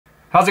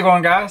How's it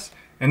going, guys?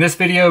 In this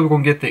video we're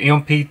going to get the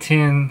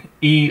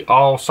MP10e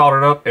all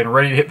soldered up and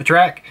ready to hit the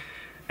track,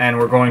 and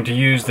we're going to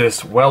use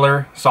this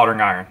Weller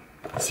soldering iron.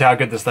 Let's see how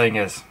good this thing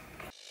is.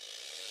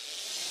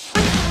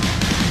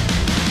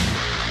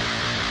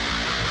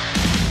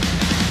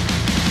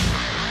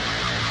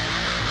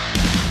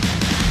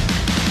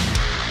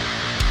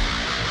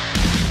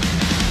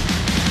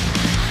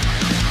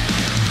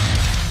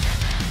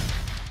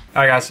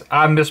 Alright guys,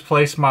 I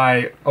misplaced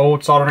my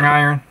old soldering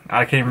iron.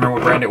 I can't remember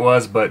what brand it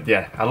was, but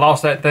yeah, I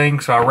lost that thing,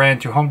 so I ran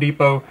to Home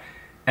Depot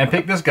and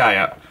picked this guy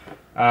up.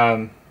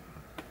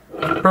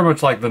 Pretty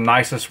much like the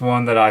nicest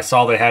one that I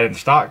saw they had in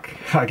stock,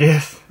 I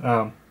guess.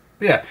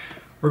 Yeah,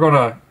 we're going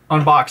to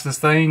unbox this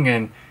thing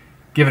and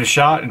give it a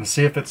shot and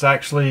see if it's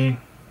actually,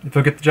 if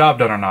it'll get the job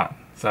done or not.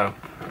 So,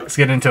 let's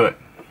get into it.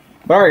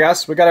 Alright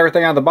guys, we got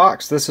everything out of the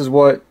box. This is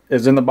what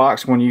is in the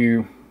box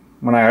when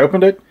I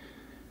opened it.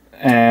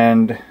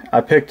 And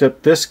I picked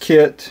up this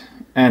kit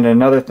and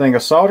another thing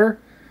of solder.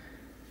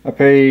 I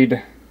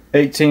paid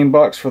 18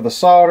 bucks for the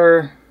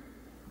solder,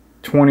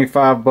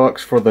 25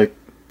 bucks for the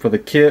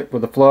kit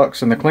with the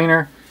flux and the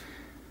cleaner,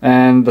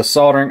 and the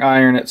soldering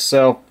iron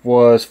itself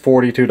was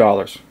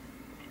 $42.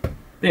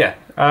 Yeah,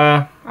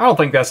 I don't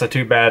think that's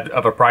too bad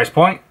of a price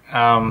point.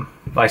 Like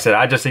I said,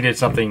 I just needed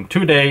something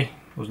today.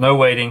 There was no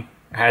waiting.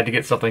 I had to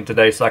get something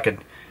today so I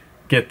could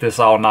get this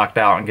all knocked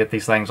out and get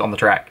these things on the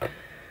track.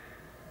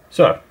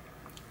 So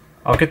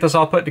I'll get this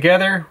all put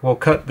together. We'll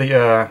cut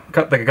the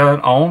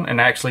gun on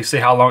and actually see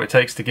how long it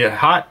takes to get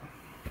hot,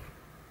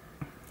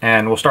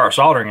 and we'll start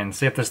soldering and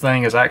see if this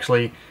thing is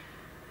actually,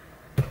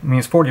 I mean,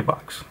 it's 40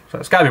 bucks, so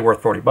it's got to be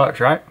worth 40 bucks,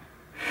 right?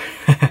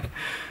 But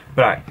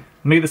alright,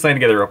 let me get this thing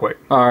together real quick.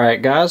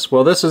 Alright guys,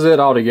 well this is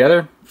it all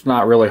together. It's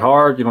not really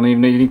hard. You don't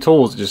even need any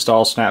tools. It just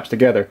all snaps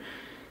together.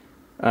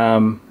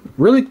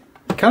 Really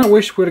kind of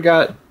wish we'd have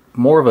got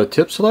more of a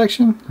tip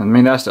selection. I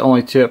mean, that's the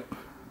only tip,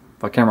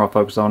 if my camera will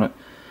focus on it.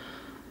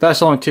 That's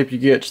the only tip you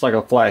get, just like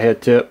a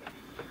flathead tip.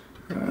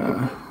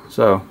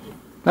 So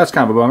that's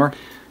kind of a bummer.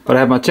 But I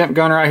have my temp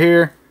gun right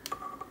here,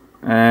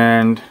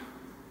 and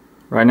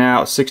right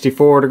now it's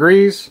 64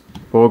 degrees.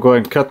 But we'll go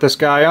ahead and cut this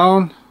guy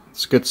on.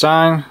 It's a good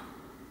sign.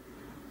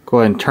 Go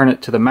ahead and turn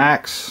it to the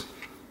max.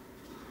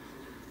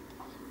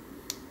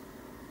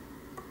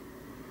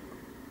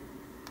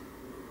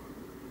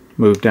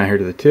 Move down here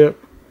to the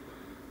tip.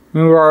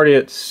 And we're already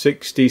at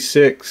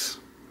 66.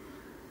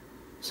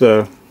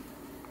 So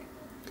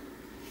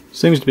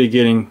seems to be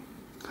getting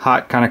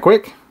hot kind of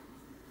quick.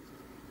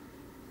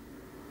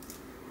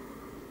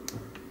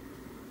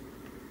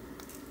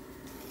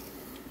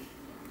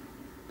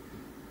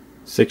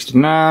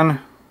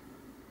 $69.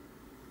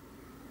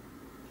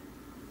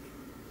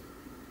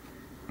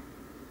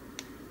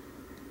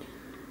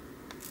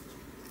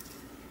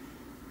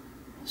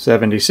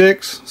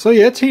 $76. So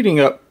yeah, it's heating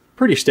up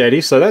pretty steady,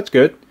 so that's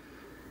good.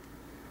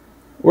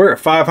 We're at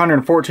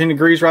 514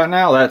 degrees right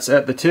now. That's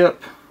at the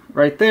tip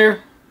right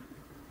there.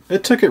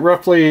 It took it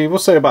roughly, we'll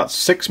say about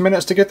 6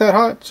 minutes to get that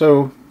hot,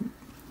 so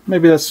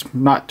maybe that's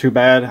not too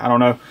bad, I don't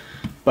know.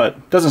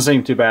 But doesn't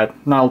seem too bad,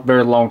 not a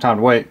very long time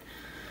to wait.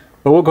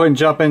 But we'll go ahead and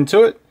jump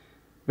into it.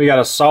 We got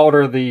to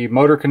solder the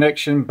motor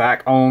connection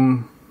back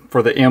on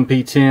for the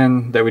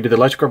MP10 that we did the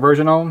electrical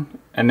version on,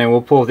 and then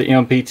we'll pull the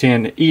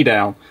MP10e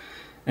down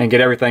and get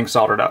everything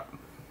soldered up.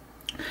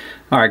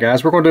 Alright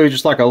guys, we're going to do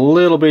just like a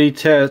little bitty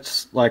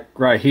test like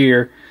right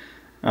here.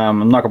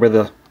 I'm not going to be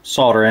able to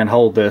solder and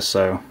hold this,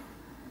 so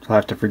you'll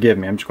have to forgive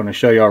me. I'm just going to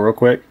show y'all real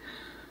quick.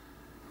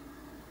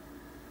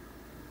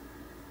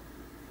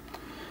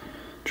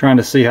 Trying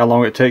to see how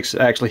long it takes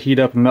to actually heat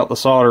up and melt the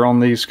solder on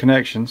these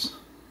connections.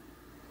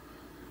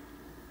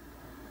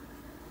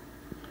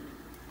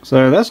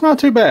 So that's not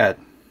too bad.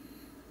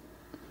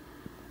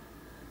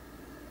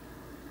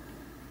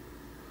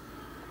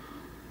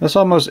 That's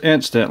almost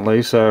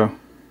instantly, so.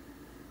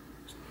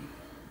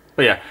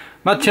 But yeah,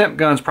 my temp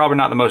gun's probably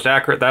not the most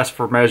accurate. That's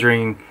for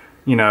measuring,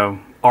 you know,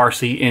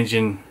 RC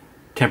engine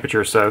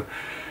temperature, so,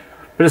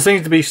 but it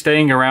seems to be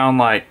staying around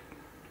like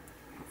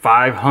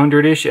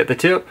 500-ish at the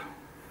tip,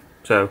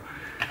 so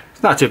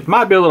it's not too,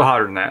 might be a little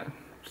hotter than that.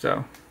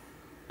 So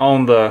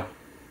on the,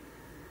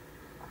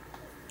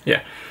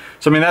 yeah,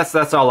 so I mean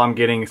that's all I'm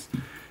getting,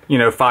 you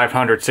know,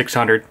 500,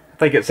 600. I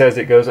think it says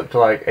it goes up to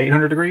like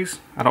 800 degrees.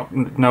 I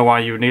don't know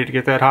why you would need it to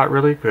get that hot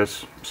really,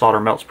 because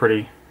solder melts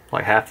pretty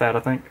like half that, I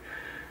think.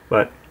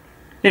 But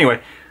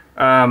anyway,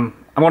 I'm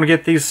gonna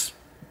get these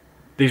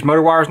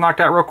motor wires knocked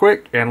out real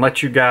quick and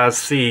let you guys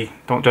see.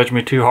 Don't judge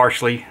me too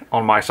harshly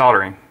on my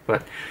soldering,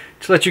 but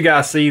just let you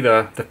guys see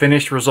the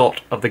finished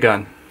result of the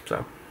gun.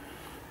 So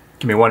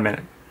give me 1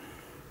 minute.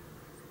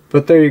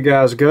 But there you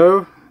guys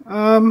go.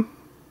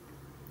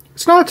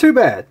 It's not too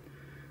bad.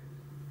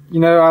 You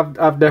know,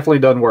 I've definitely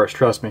done worse,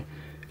 trust me.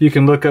 You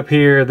can look up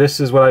here.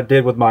 This is what I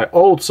did with my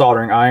old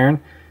soldering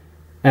iron,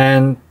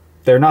 and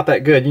they're not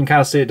that good. You can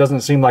kind of see it doesn't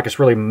seem like it's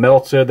really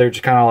melted. They're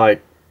just kind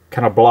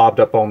of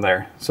blobbed up on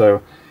there.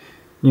 So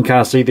you can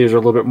kind of see these are a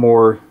little bit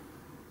more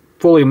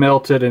fully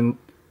melted and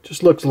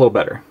just looks a little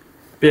better.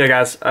 But yeah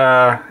guys,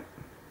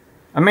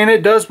 I mean,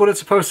 it does what it's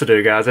supposed to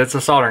do, guys. It's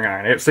a soldering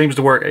iron. It seems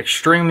to work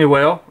extremely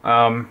well.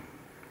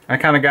 I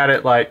kind of got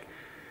it like,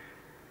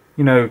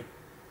 you know,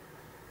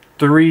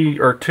 3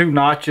 or 2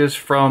 notches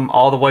from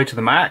all the way to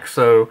the max.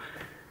 So,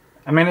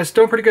 I mean, it's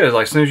doing pretty good. It's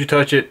like as soon as you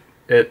touch it,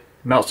 it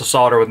melts the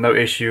solder with no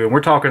issue. And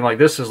we're talking like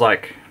this is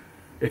like,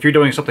 if you're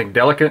doing something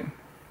delicate,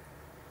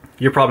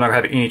 you're probably not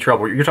having any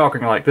trouble. You're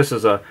talking like this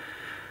is an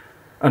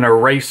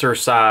eraser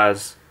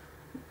size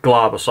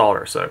glob of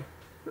solder. So,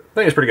 I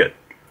think it's pretty good.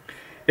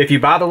 If you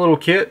buy the little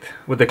kit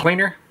with the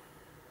cleaner,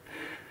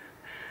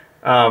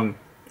 don't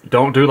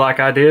do like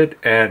I did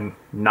and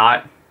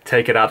not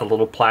take it out of the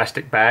little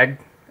plastic bag.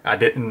 I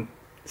didn't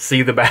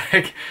see the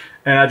bag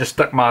and I just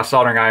stuck my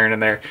soldering iron in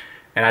there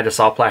and I just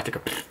saw plastic.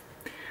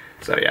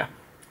 So yeah,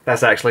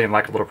 that's actually in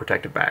like a little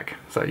protective bag.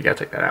 So you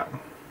gotta take that out.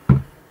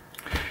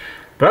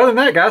 But other than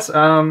that, guys,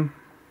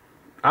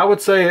 I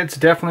would say it's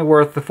definitely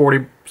worth the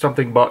 40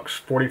 something bucks,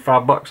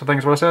 45 bucks I think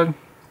is what I said.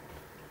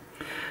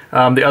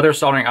 The other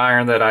soldering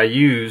iron that I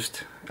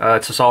used,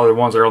 it's a solid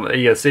ones that are on the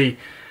ESC,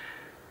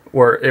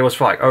 where it was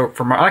for like,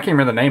 I can't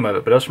remember the name of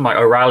it, but it was from like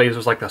O'Reilly's. It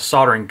was like the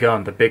soldering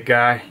gun, the big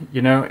guy,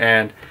 you know,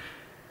 and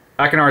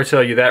I can already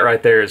tell you that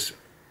right there is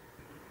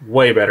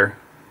way better.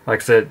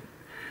 Like I said,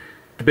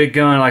 the big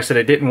gun, like I said,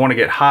 it didn't want to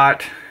get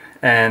hot,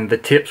 and the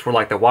tips were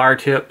like the wire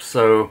tips,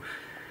 so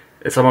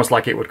it's almost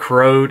like it would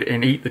corrode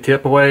and eat the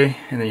tip away,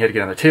 and then you had to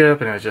get on the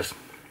tip, and it was just,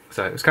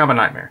 so it was kind of a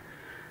nightmare.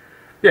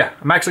 Yeah,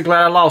 I'm actually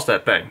glad I lost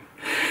that thing.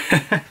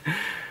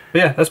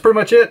 Yeah, that's pretty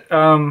much it.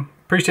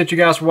 Appreciate you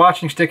guys for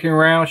watching, sticking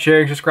around,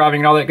 sharing,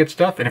 subscribing, and all that good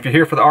stuff. And if you're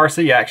here for the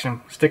RC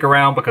action, stick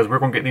around because we're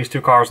going to get these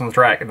 2 cars on the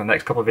track in the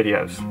next couple of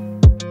videos.